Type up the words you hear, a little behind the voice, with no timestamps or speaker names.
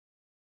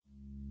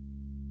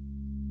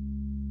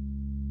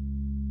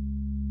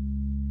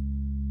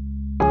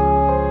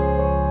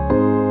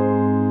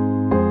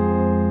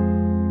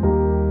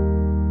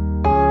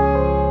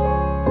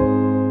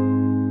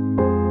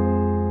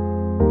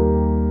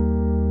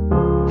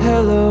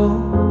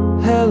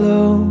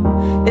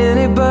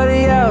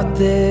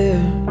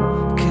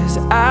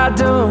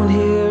don't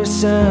hear a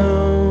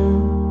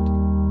sound.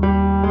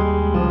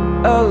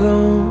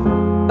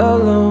 Alone,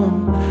 alone,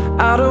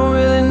 I don't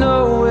really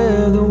know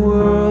where the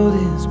world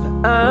is, but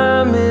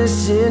I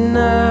miss it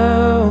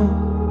now.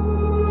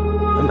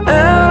 I'm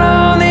out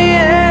on the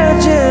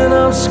edge and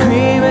I'm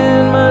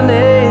screaming my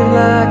name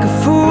like a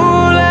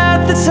fool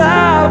at the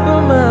top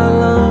of my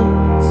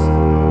lungs.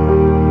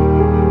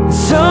 And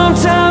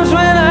sometimes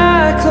when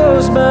I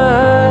close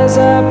my eyes,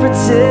 I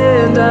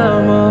pretend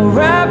I'm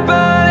alright,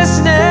 but it's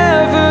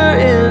never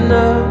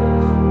enough.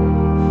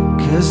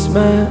 'Cause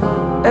my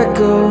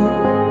echo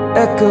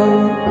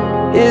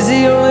is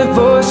the only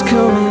voice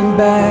coming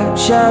back.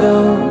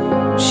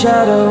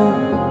 Shadow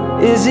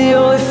is the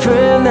only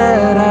friend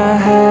that I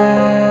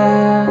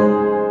have.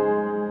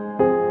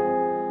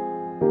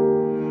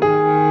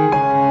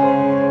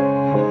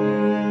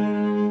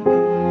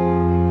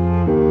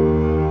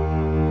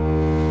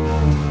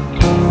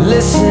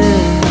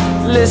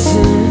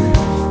 Listen,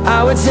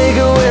 I would take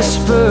a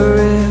whisper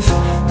if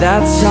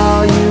that's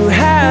all you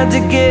had to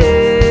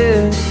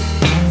give.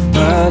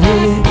 But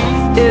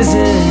it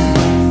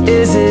isn't,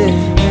 is it?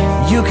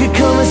 You could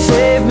come and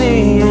save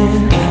me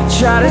and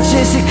try to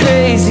chase it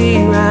crazy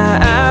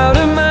right out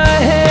of my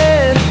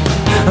head.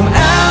 I'm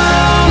out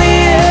on the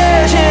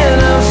edge and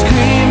I'm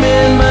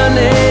screaming my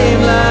name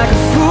like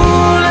a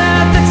fool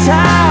at the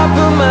top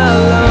of my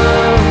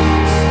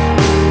lungs.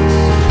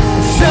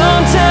 And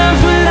sometimes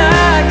when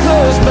I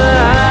close my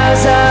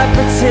eyes, I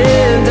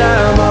pretend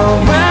I'm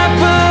alright,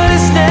 but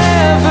it's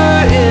never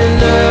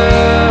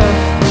enough.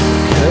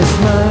 'Cause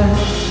my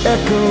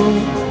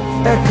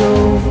echo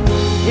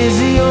is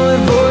the only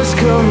voice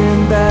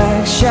coming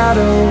back.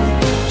 Shadow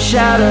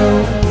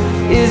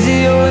is the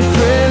only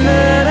friend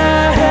that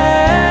I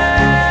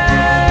have.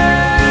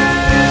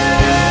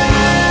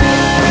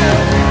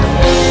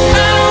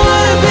 I don't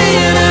wanna be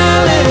an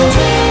island,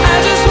 I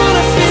just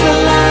wanna feel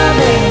alive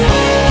and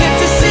get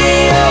to see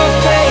your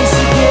face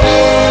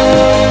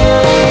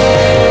again.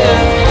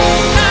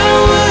 I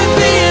don't wanna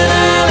be an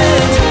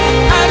island,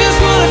 I just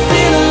wanna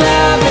feel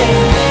alive and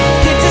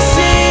get to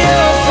see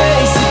your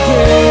face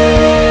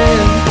again.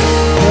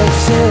 But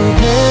till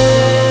then,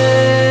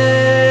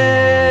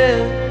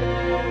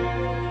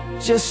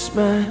 just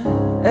my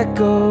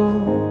echo,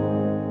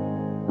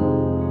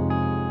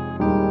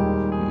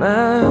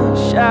 my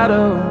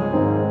shadow.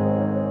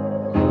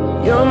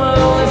 You're my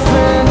only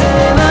friend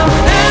and I'm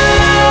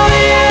out on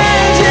the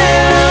edge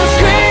and I'm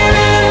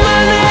screaming my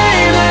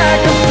name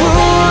like a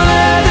fool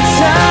at the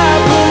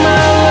top of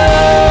my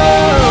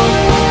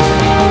lungs.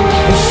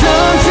 And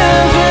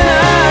sometimes when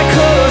I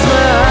close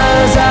my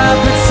eyes, I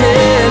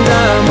pretend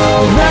I'm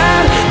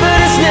alright, but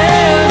it's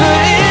never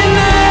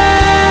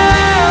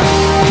enough.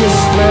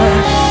 'Cause my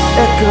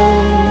echo,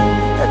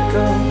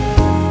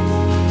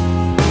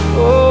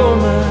 oh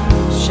my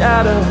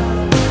shadow.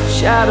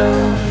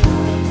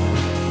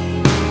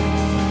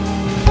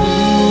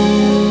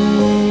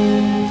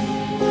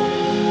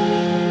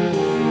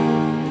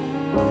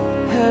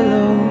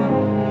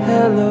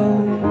 Hello,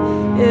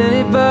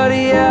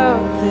 anybody out